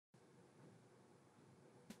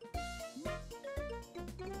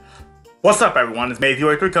What's up, everyone? It's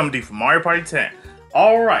MP10 coming to you from Mario Party 10.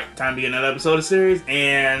 Alright, time to begin another episode of the series,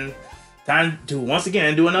 and time to once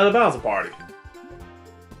again do another Bowser Party.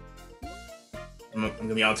 I'm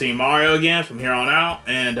gonna be on Team Mario again from here on out,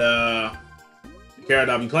 and the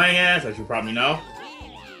character I'll be playing as you probably know.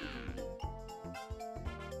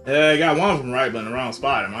 I got one of them right, but in the wrong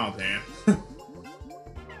spot, in my opinion.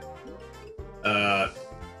 Hold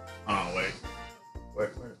on, wait.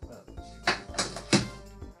 Where?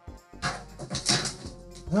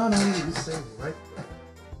 No, you say right there.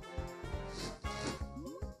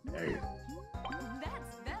 There you go.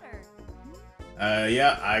 That's better.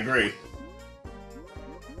 Yeah, I agree.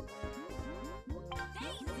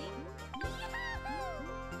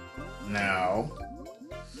 Now,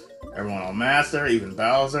 everyone on Master, even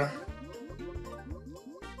Bowser.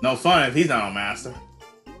 No fun if he's not on Master.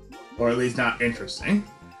 Or at least not interesting.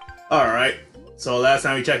 Alright, so last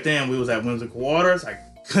time we checked in, we was at Whimsical Waters. I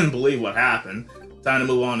couldn't believe what happened. Time to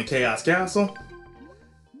move on to Chaos Castle.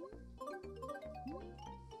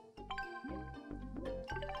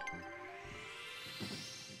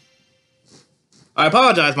 I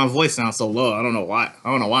apologize, my voice sounds so low. I don't know why.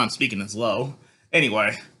 I don't know why I'm speaking this low.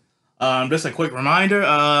 Anyway, just a quick reminder.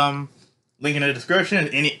 Link in the description.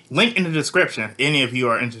 If any of you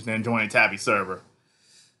are interested in joining Tabby's server.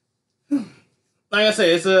 Like I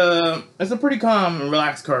say, it's a pretty calm and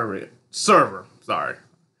relaxed server. Sorry.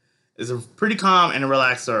 It's a pretty calm and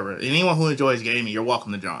relaxed server. Anyone who enjoys gaming, you're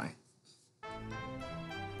welcome to join.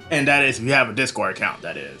 And that is if you have a Discord account,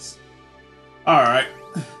 that is. Alright,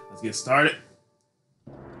 let's get started.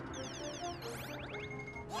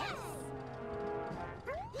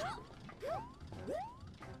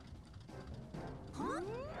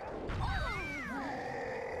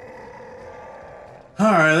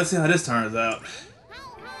 Alright, let's see how this turns out.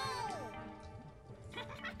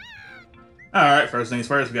 Alright, first things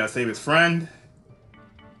first, we gotta save his friend.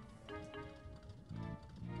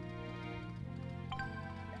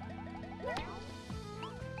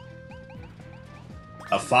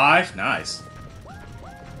 A 5? Nice.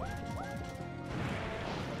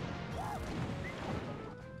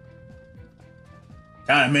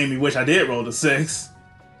 Kinda made me wish I did roll the 6.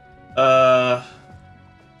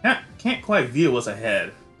 Can't quite view what's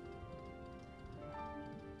ahead.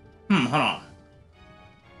 Hold on.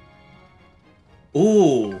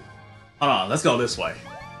 Ooh. Hold on, let's go this way.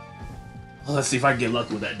 Well, let's see if I can get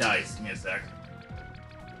lucky with that dice. Give me a sec.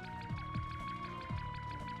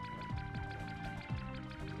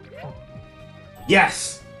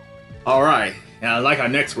 Yes! Alright. And I like our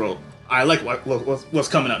next roll. I like what's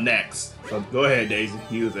coming up next. So go ahead, Daisy.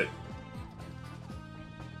 Use it.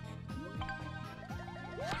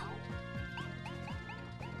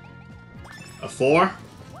 A 4?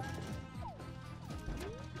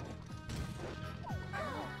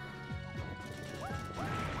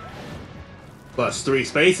 Plus 3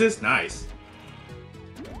 spaces? Nice.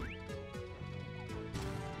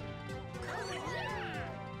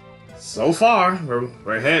 So far,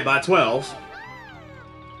 we're ahead by 12.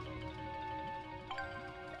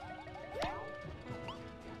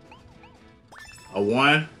 A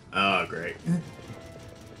 1? Oh, great.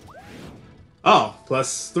 Oh,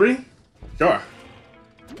 plus 3? Sure.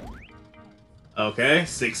 Okay,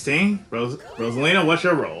 16. Rosalina, what's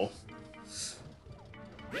your roll?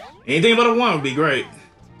 Anything but a 1 would be great.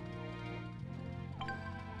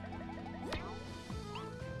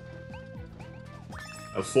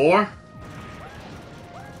 A 4?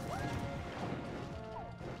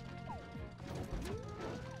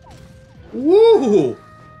 Woo!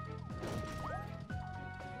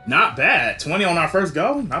 Not bad. 20 on our first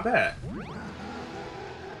go? Not bad.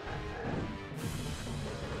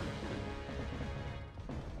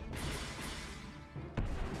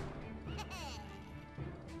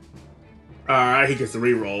 Alright, he gets a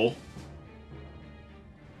reroll.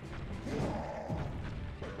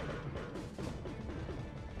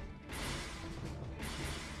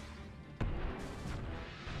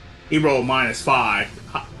 He rolled -5.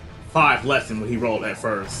 5 less than what he rolled at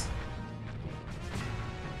first.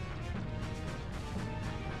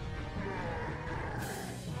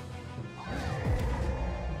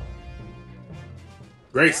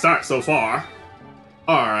 Great start so far.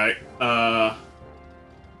 Alright,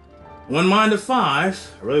 1 mind of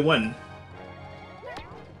 5. I really wasn't.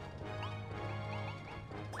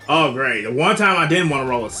 Oh, great. The one time I didn't want to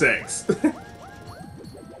roll a 6.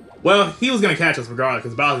 Well, he was going to catch us regardless,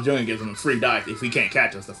 because Bowser Jr. gives him a free dice if he can't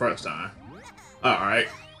catch us the first time. Alright.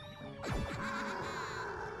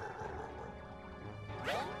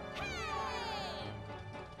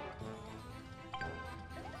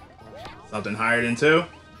 Something higher than 2.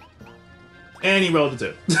 And he rolled a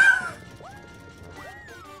 2.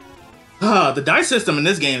 The dice system in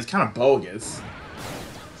this game is kind of bogus.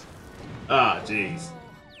 Ah, jeez.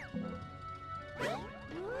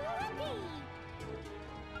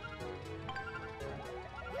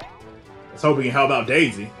 Let's hope we can help out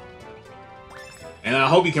Daisy. And I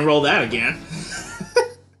hope you can roll that again.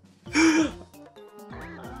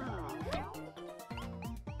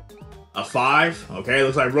 A 5? Okay,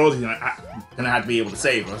 looks like Rosie's gonna have to be able to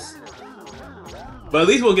save us. But at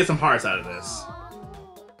least we'll get some hearts out of this.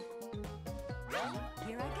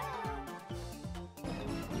 Here I go.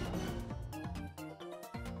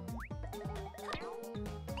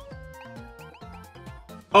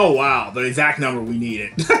 Oh wow, the exact number we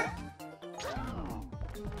needed.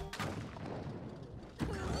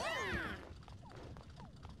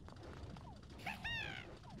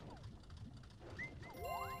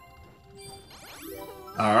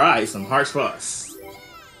 Alright, some hearts for us.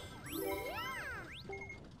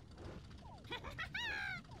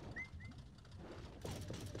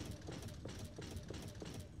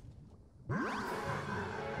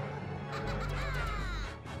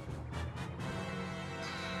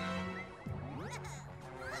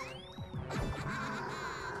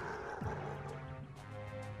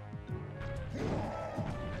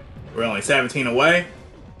 We're only 17 away.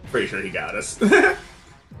 Pretty sure he got us.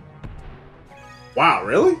 Wow,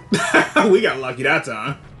 really? We got lucky that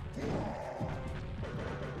time.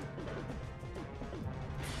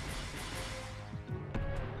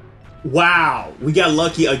 Wow, we got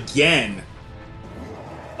lucky again.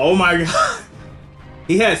 Oh my god.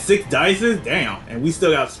 He had 6 dices? Damn, and we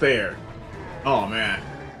still got spared. Oh man.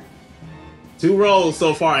 2 rolls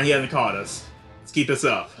so far and he hasn't caught us. Let's keep this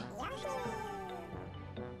up.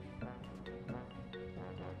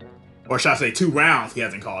 Or should I say 2 rounds he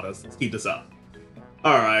hasn't caught us. Let's keep this up.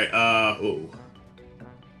 Alright, ooh.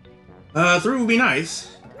 3 would be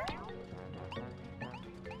nice.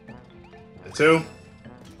 2.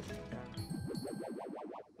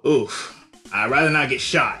 Oof. I'd rather not get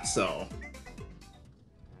shot, so.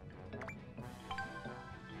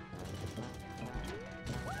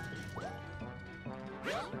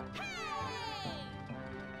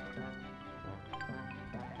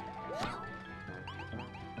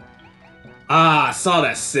 Ah, I saw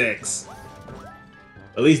that 6.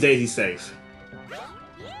 At least Daisy's safe.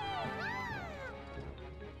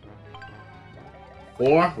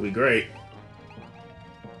 4 would be great.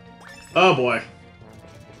 Oh boy.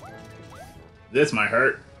 This might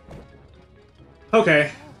hurt.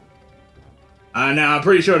 Okay. Now I'm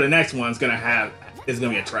pretty sure the next one's gonna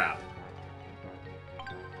be a trap.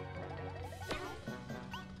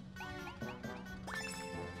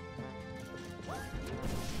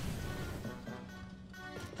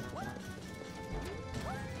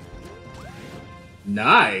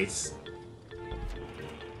 Nice.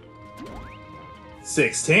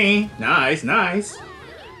 16. Nice, nice.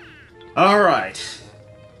 Alright.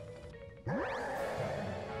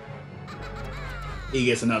 He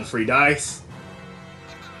gets another free dice.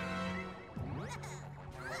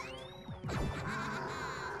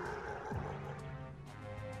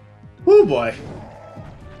 Woo boy.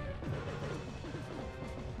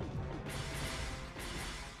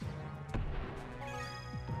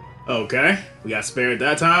 Okay, we got spared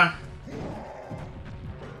that time.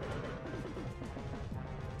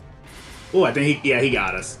 Oh, I think he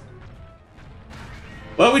got us.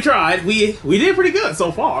 Well, we tried. We did pretty good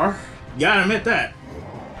so far. Gotta admit that.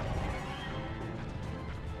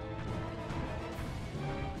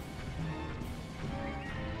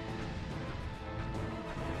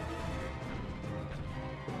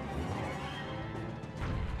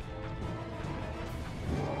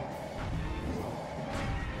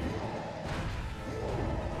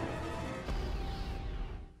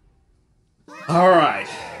 All right.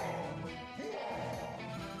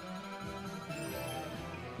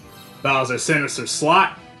 Bowser Sinister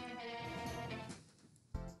slot.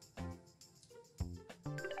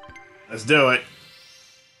 Let's do it.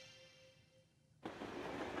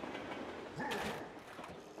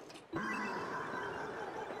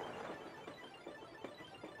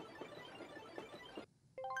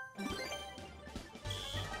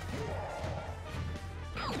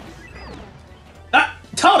 Ah,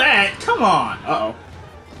 tell that! Come on! Uh-oh.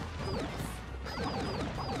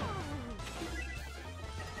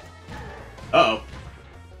 Uh-oh.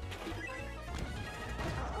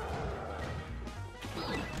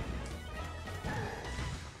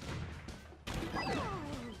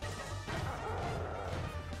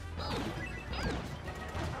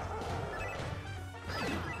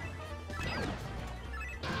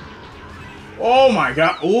 Oh my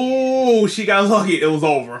god. Ooh, she got lucky. It was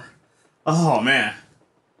over. Oh man.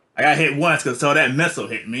 I got hit once because so that missile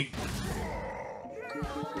hit me.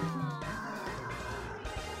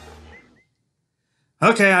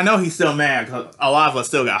 Okay, I know he's still mad because a lot of us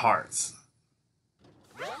still got hearts.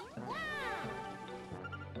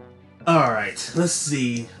 Alright, let's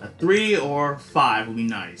see. A 3 or 5 would be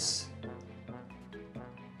nice.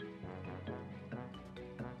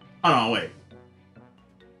 Hold on, wait.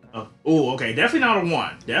 Oh, okay. Definitely not a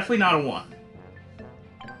 1. Definitely not a 1.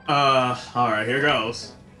 Alright, here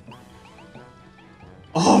goes.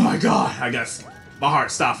 Oh my god, I guess my heart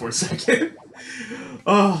stopped for a second.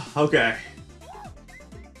 Oh, okay.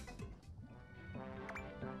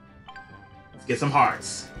 Let's get some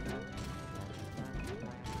hearts.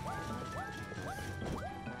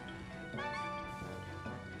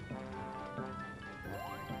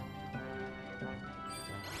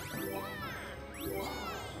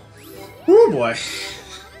 Oh boy.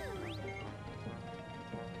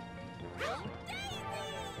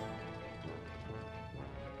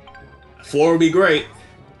 4 would be great.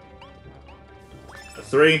 A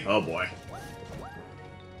 3? Oh boy.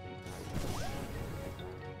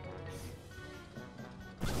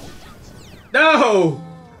 No!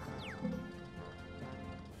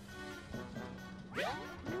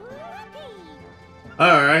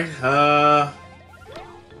 Alright,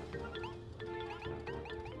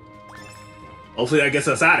 hopefully that gets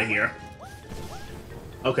us out of here.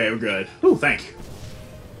 Okay, we're good. Ooh, thank you.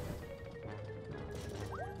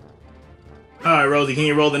 Alright, Rosie, can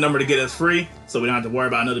you roll the number to get us free? So we don't have to worry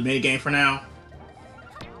about another minigame for now.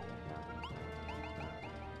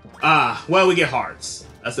 Ah, well, we get hearts.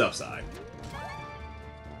 That's the upside.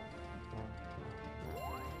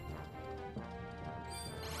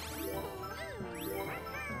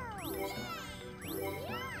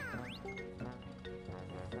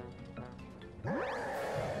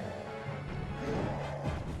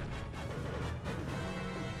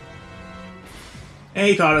 And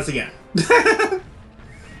he caught us again.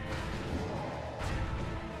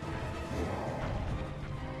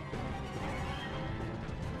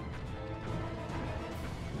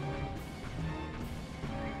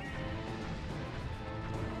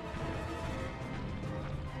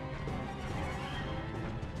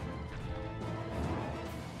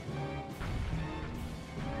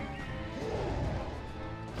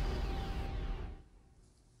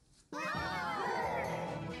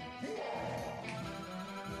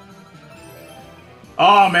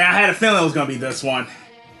 Oh man, I had a feeling it was gonna be this one.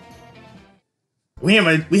 We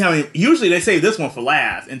haven't. Usually they save this one for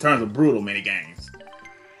last in terms of brutal mini games.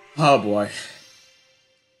 Oh boy.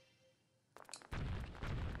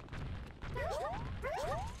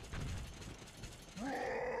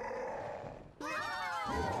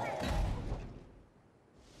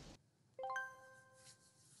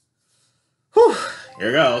 Whew.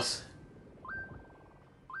 Here goes.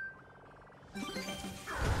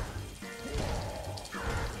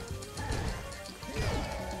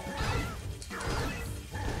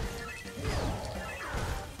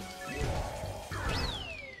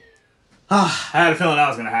 I had a feeling that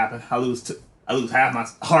was gonna happen. I lose half my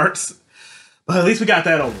hearts, but at least we got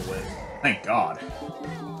that over with. Thank God.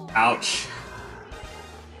 Ouch.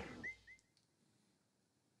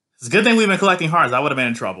 It's a good thing we've been collecting hearts. I would have been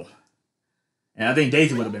in trouble, and I think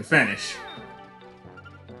Daisy would have been finished.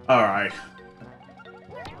 All right.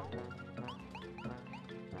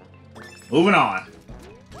 Moving on.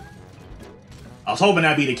 I was hoping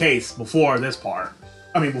that'd be the case before this part.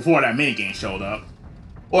 I mean, before that minigame showed up.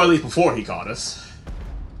 Or at least before he caught us.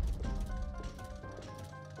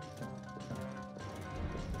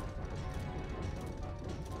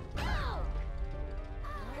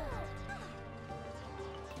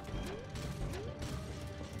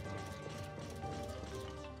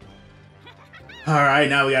 Alright,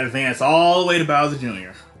 now we gotta advance all the way to Bowser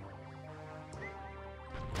Jr.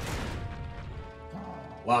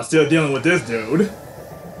 While still dealing with this dude.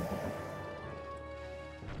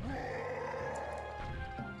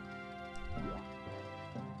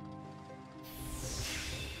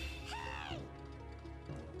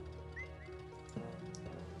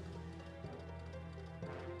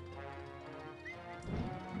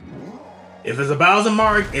 If it's a Bowser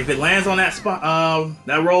mark, if it lands on that spot,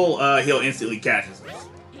 that roll, he'll instantly catch us.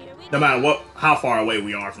 No matter how far away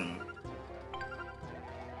we are from him.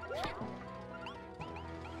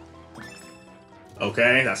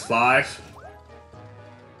 Okay, that's 5.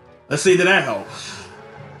 Let's see, did that help?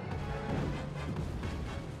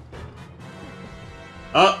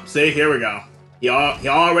 Oh, see, here we go. He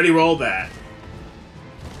already rolled that.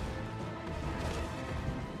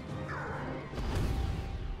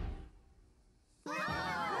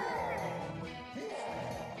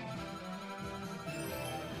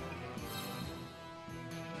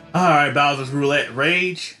 All right. All right, Bowser's Roulette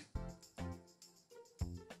Rage.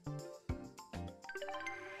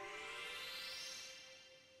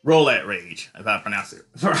 Roulette Rage, if I pronounce it.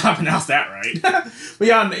 If I pronounce that right. But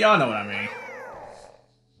y'all know what I mean.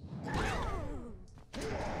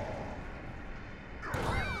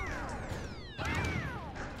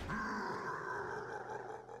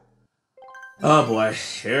 Oh boy,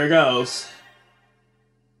 here it goes.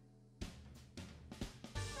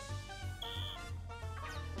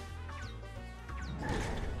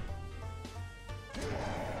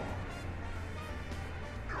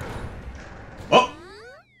 Oh!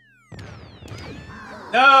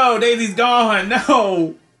 No, Daisy's gone.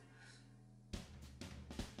 No.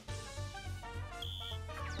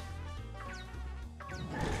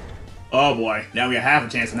 Oh boy, now we have a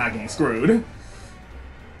chance of not getting screwed.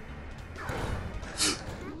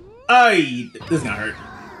 Ay, this is gonna hurt.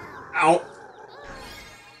 Ow.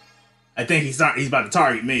 I think he's about to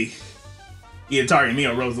target me. Either target me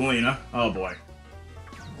or Rosalina. Oh boy.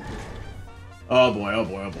 Oh boy, oh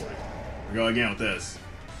boy, oh boy. We go again with this.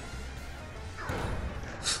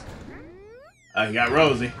 He got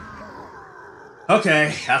Rosie.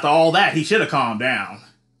 Okay, after all that, he should have calmed down.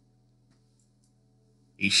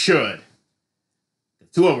 He should. The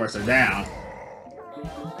two of us are down.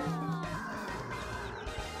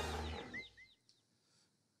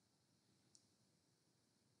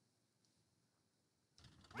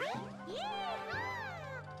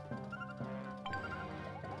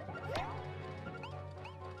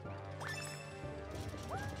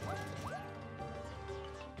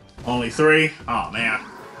 Only 3? Oh man.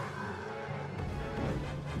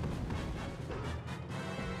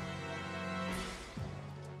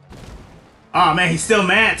 Oh man, he's still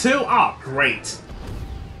mad too? Oh, great.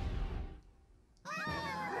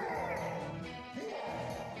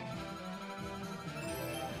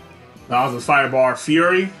 Bowser's Firebar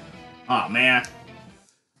Fury. Oh man.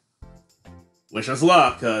 Wish us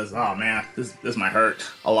luck, cause oh man, this might hurt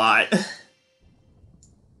a lot.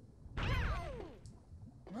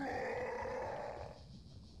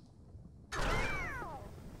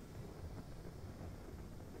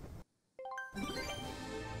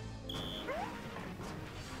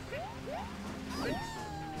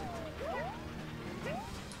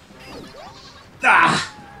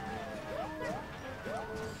 Ah!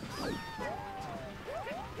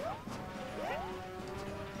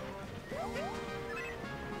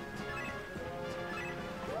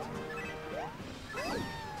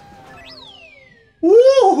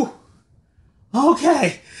 Woo!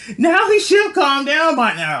 Okay, now he should calm down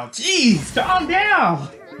by now. Jeez, calm down.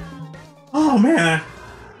 Oh man.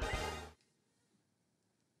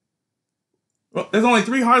 Well, there's only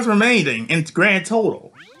 3 hearts remaining in grand total.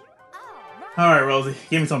 Alright, Rosie,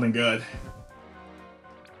 give me something good.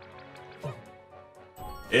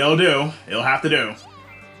 It'll do. It'll have to do.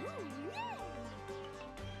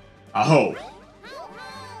 I hope.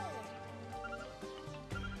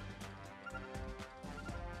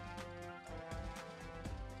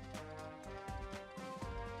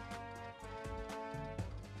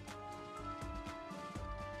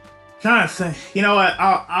 Trying to think, you know what?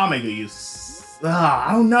 I'll make a use.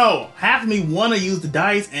 I don't know. Half of me want to use the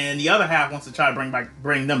dice, and the other half wants to try to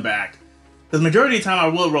bring them back. Because majority of the time, I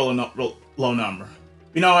will roll a low number.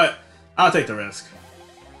 You know what? I'll take the risk.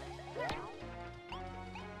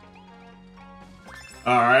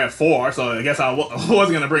 All right, 4. So I guess I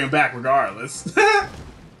was gonna bring him back regardless.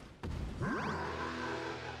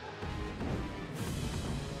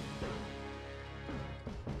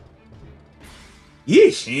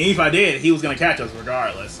 Yeesh, if I did, he was gonna catch us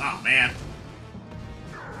regardless. Oh man.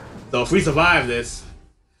 So if we survive this,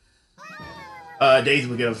 Daisy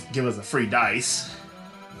will give us a free dice.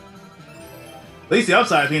 At least the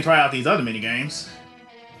upside is we can try out these other mini games.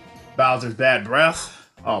 Bowser's Bad Breath.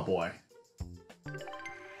 Oh boy.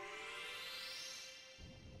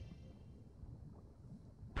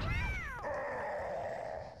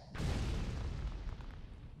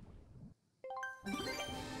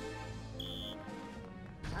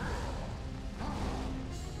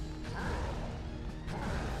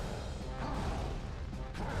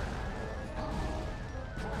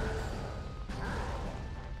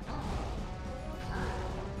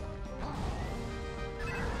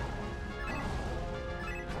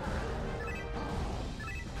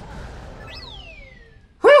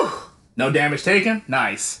 No damage taken?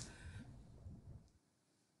 Nice.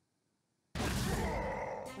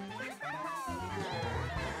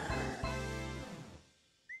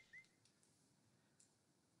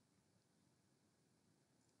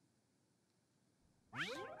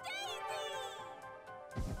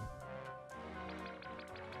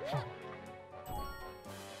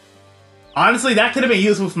 Honestly, that could have been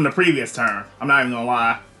useful from the previous turn. I'm not even gonna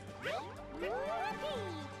lie.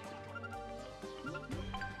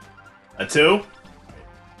 A 2?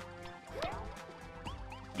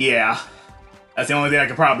 Yeah. That's the only thing that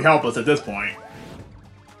could probably help us at this point.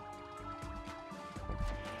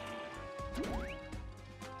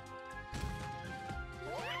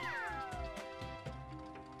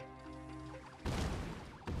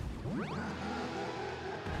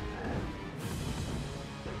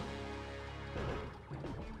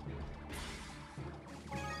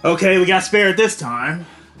 Okay, we got spared this time.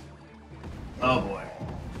 Oh boy.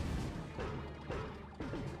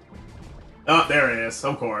 Oh, there it is,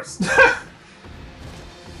 of course.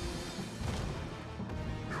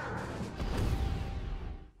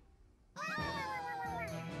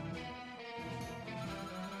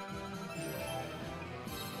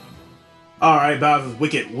 Alright, Bowser's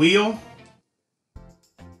Wicked Wheel.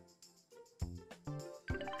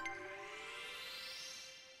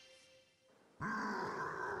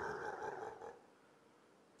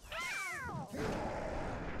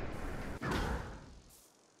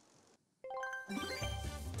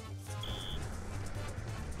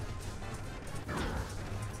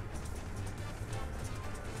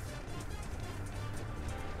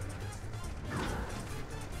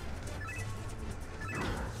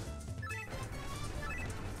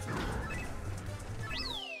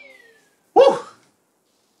 Whew!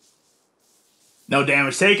 No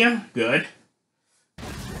damage taken. Good.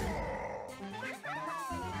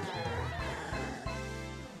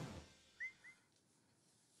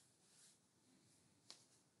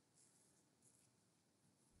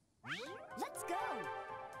 Let's go.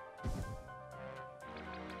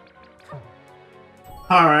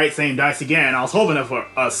 Alright, same dice again. I was hoping for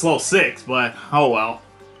a slow 6, but oh well.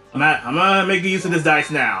 I'm gonna make use of this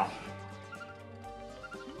dice now.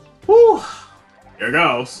 Whew! Here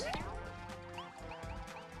goes.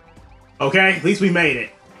 Okay, at least we made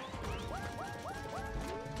it.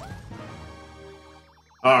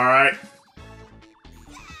 Alright.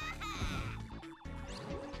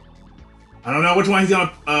 I don't know which one he's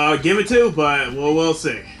gonna give it to, but we'll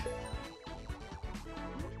see.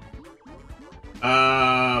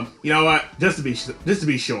 You know what? Just to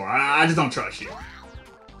be sure, I just don't trust you.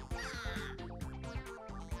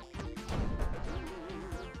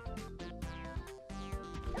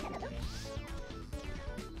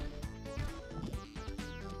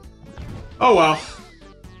 Oh well.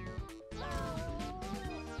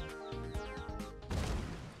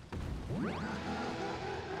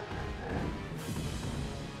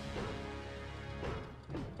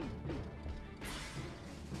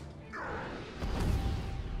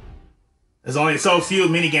 There's only so few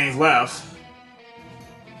minigames left.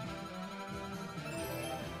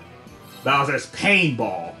 Bowser's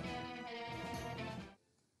Paintball.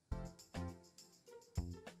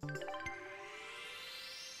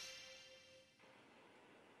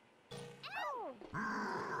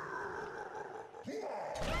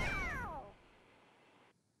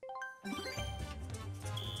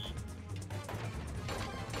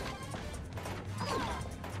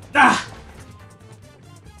 Ah!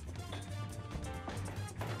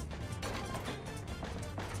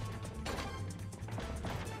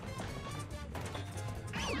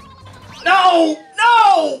 No!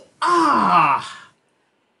 No! Ah!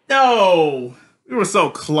 No! We were so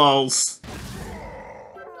close.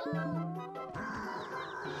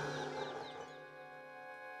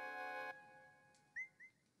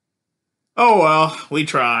 Oh well, we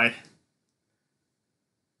tried.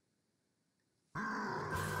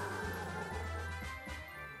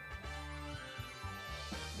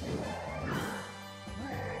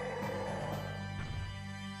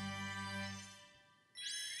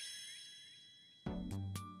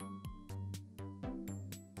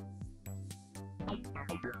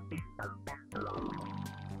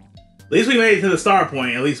 At least we made it to the start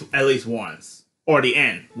point at least once. Or the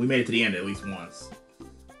end. We made it to the end at least once.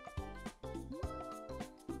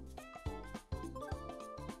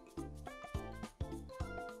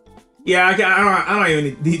 Yeah, I don't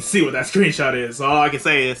even need to see what that screenshot is. All I can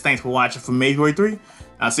say is thanks for watching from Major 3.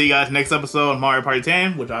 I'll see you guys next episode of Mario Party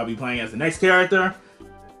 10, which I'll be playing as the next character.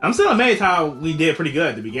 I'm still amazed how we did pretty good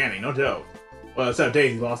at the beginning, no joke. Well, except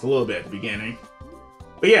Daisy lost a little bit at the beginning.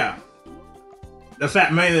 But yeah.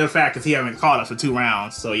 Mainly the fact is he haven't caught us for 2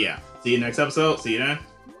 rounds, so yeah. See you next episode, see you then.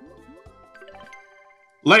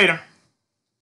 Later.